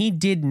 and he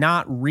did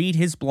not read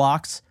his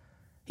blocks.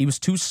 He was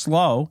too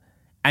slow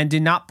and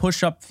did not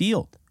push up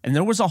field. And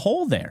there was a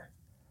hole there.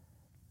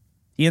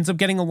 He ends up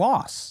getting a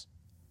loss.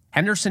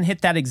 Henderson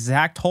hit that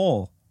exact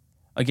hole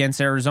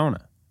against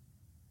Arizona.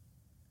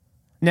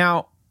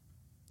 Now,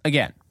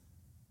 again,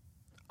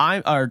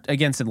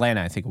 against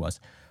Atlanta, I think it was.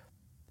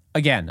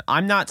 Again,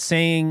 I'm not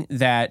saying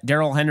that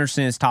Darrell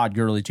Henderson is Todd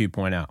Gurley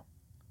 2.0.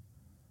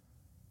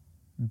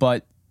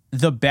 But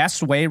the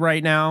best way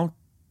right now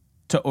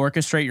to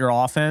orchestrate your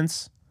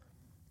offense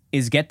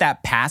is get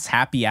that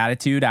pass-happy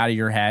attitude out of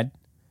your head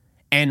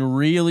and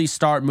really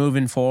start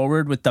moving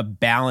forward with the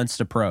balanced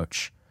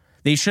approach.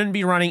 They shouldn't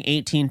be running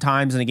 18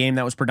 times in a game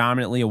that was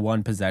predominantly a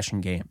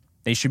one-possession game.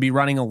 They should be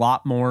running a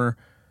lot more.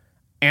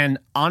 And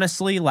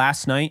honestly,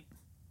 last night,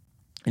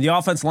 the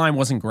offensive line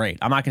wasn't great.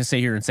 I'm not going to sit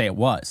here and say it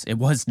was. It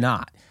was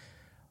not.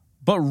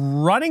 But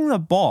running the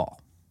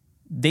ball,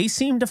 they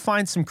seemed to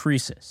find some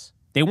creases.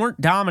 They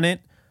weren't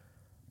dominant,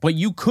 but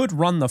you could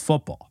run the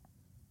football.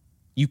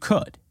 You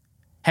could.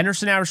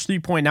 Henderson averaged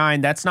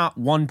 3.9. That's not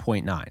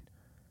 1.9.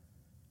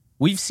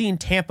 We've seen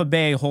Tampa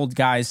Bay hold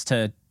guys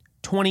to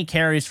 20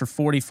 carries for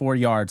 44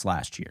 yards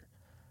last year.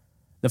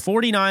 The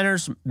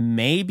 49ers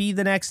may be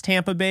the next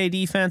Tampa Bay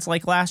defense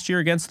like last year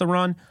against the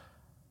run,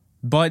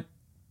 but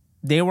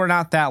they were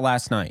not that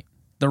last night.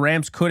 The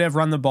Rams could have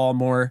run the ball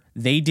more.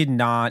 They did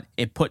not.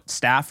 It put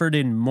Stafford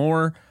in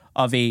more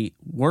of a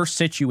worse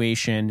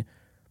situation.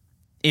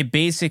 It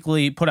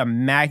basically put a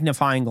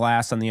magnifying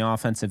glass on the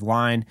offensive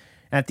line.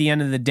 At the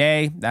end of the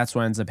day, that's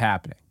what ends up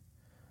happening.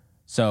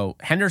 So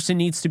Henderson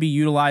needs to be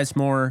utilized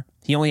more.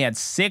 He only had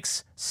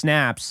 6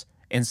 snaps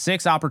and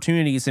 6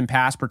 opportunities in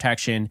pass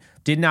protection,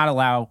 did not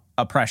allow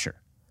a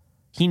pressure.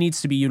 He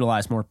needs to be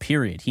utilized more,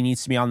 period. He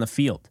needs to be on the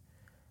field.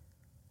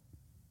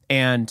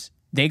 And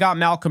they got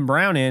Malcolm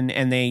Brown in,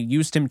 and they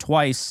used him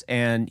twice,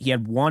 and he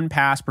had 1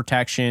 pass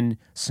protection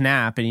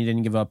snap, and he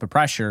didn't give up a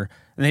pressure,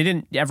 and they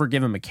didn't ever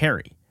give him a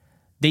carry.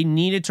 They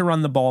needed to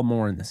run the ball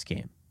more in this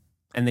game,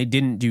 and they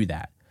didn't do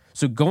that.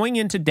 So going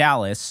into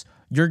Dallas,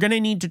 you're going to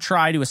need to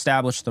try to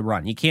establish the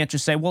run. You can't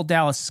just say, well,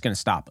 Dallas is going to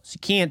stop us. You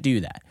can't do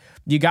that.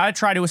 You got to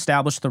try to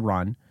establish the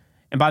run.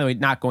 And by the way,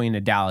 not going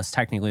into Dallas.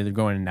 Technically, they're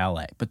going into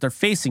LA, but they're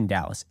facing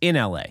Dallas in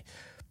LA.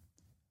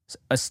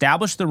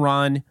 Establish the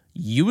run,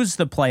 use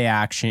the play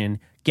action,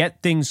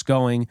 get things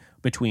going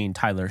between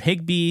Tyler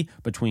Higbee,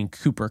 between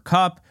Cooper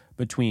Kupp,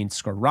 between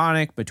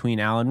Skoranek, between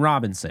Allen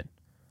Robinson.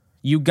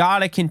 You got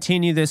to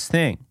continue this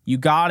thing. You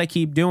got to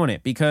keep doing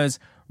it because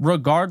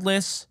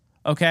regardless,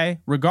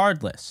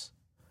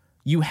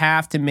 you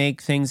have to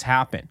make things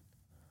happen.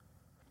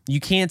 You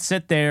can't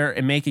sit there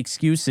and make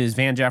excuses.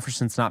 Van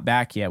Jefferson's not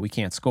back yet. We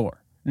can't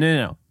score.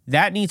 No.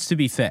 That needs to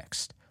be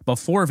fixed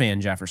before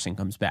Van Jefferson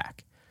comes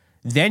back.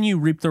 Then you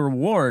reap the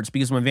rewards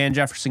because when Van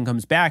Jefferson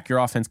comes back, your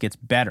offense gets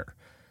better.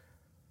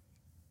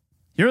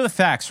 Here are the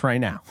facts right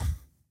now.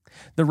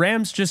 The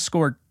Rams just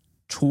scored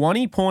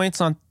 20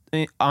 points on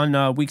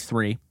week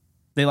 3.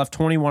 They left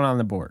 21 on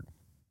the board,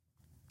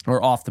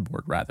 or off the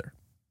board, rather.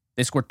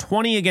 They scored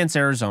 20 against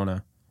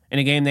Arizona in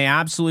a game they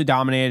absolutely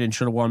dominated and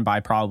should have won by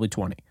probably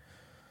 20.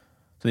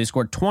 So they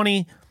scored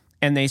 20,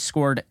 and they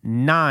scored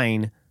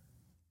 9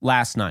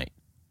 last night.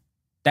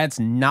 That's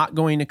not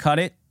going to cut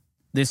it.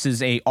 This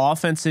is a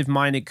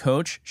offensive-minded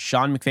coach.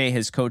 Sean McVay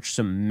has coached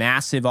some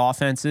massive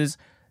offenses.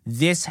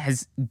 This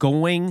is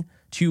going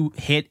to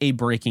hit a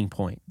breaking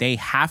point. They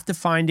have to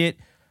find it,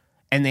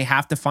 and they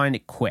have to find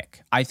it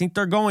quick. I think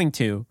they're going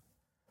to,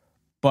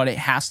 but it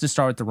has to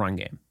start with the run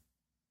game.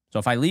 So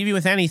if I leave you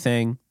with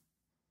anything,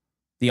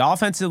 the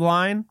offensive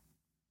line,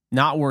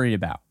 not worried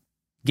about.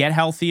 Get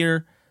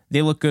healthier.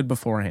 They look good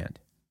beforehand.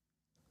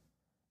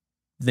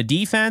 The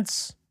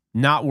defense,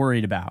 not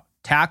worried about.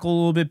 Tackle a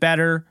little bit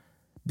better.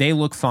 They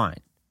look fine.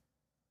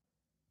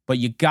 But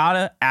you got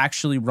to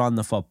actually run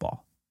the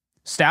football.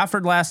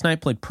 Stafford last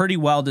night played pretty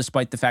well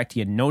despite the fact he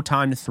had no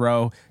time to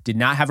throw, did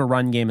not have a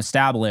run game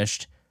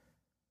established.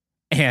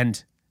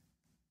 And,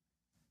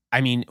 I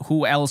mean,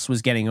 who else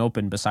was getting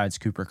open besides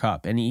Cooper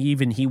Kupp? And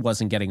even he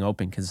wasn't getting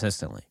open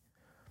consistently.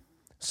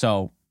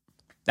 So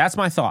that's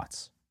my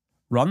thoughts.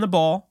 Run the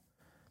ball.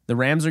 The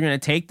Rams are going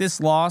to take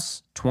this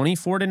loss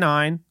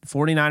 24-9. The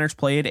 49ers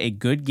played a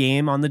good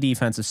game on the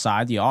defensive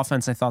side. The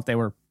offense, I thought they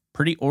were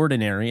pretty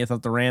ordinary. I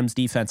thought the Rams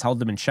defense held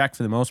them in check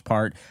for the most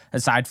part,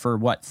 aside for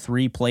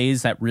 3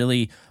 plays that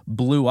really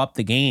blew up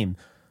the game.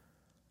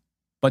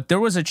 But there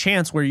was a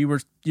chance where you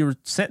were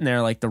sitting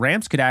there like the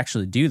Rams could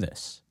actually do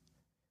this.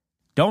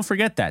 Don't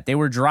forget that. They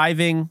were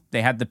driving,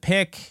 they had the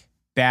pick,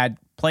 bad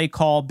play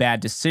call,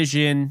 bad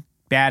decision,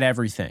 bad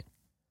everything.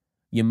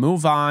 You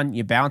move on,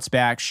 you bounce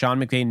back. Sean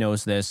McVay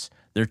knows this.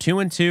 They're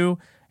 2-2,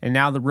 and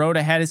now the road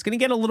ahead is going to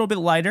get a little bit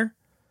lighter,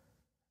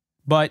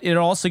 but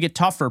it'll also get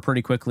tougher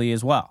pretty quickly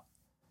as well.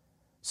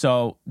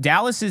 So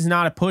Dallas is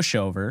not a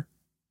pushover.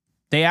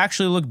 They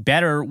actually look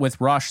better with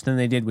Rush than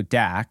they did with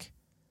Dak,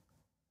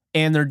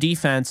 and their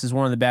defense is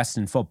one of the best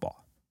in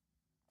football.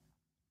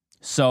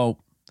 So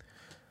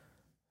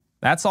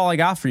that's all I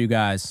got for you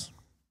guys.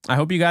 I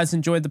hope you guys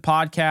enjoyed the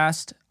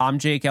podcast. I'm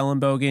Jake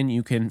Ellenbogen.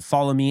 You can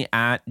follow me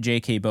at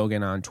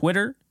JKBogan on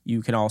Twitter.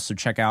 You can also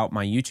check out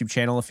my YouTube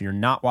channel if you're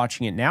not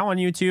watching it now on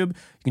YouTube.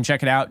 You can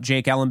check it out,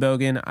 Jake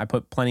Ellenbogen. I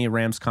put plenty of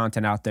Rams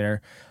content out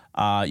there.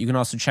 You can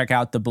also check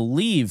out the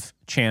Believe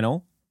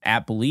channel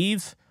at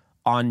Believe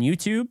on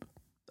YouTube.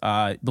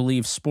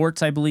 Believe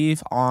Sports, I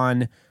believe,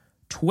 on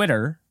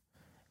Twitter.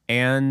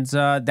 And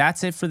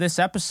that's it for this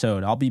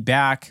episode. I'll be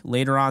back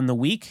later on in the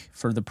week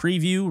for the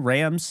preview,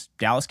 Rams,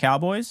 Dallas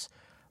Cowboys.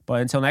 But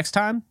until next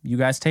time, you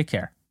guys take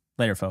care.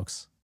 Later,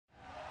 folks.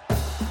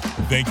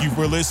 Thank you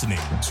for listening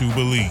to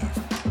Believe.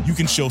 You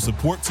can show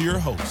support to your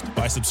host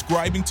by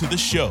subscribing to the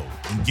show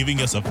and giving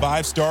us a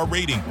 5-star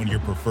rating on your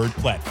preferred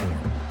platform.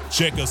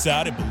 Check us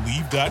out at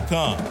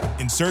Believe.com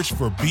and search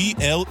for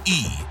BLEAV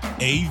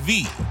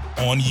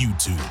on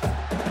YouTube.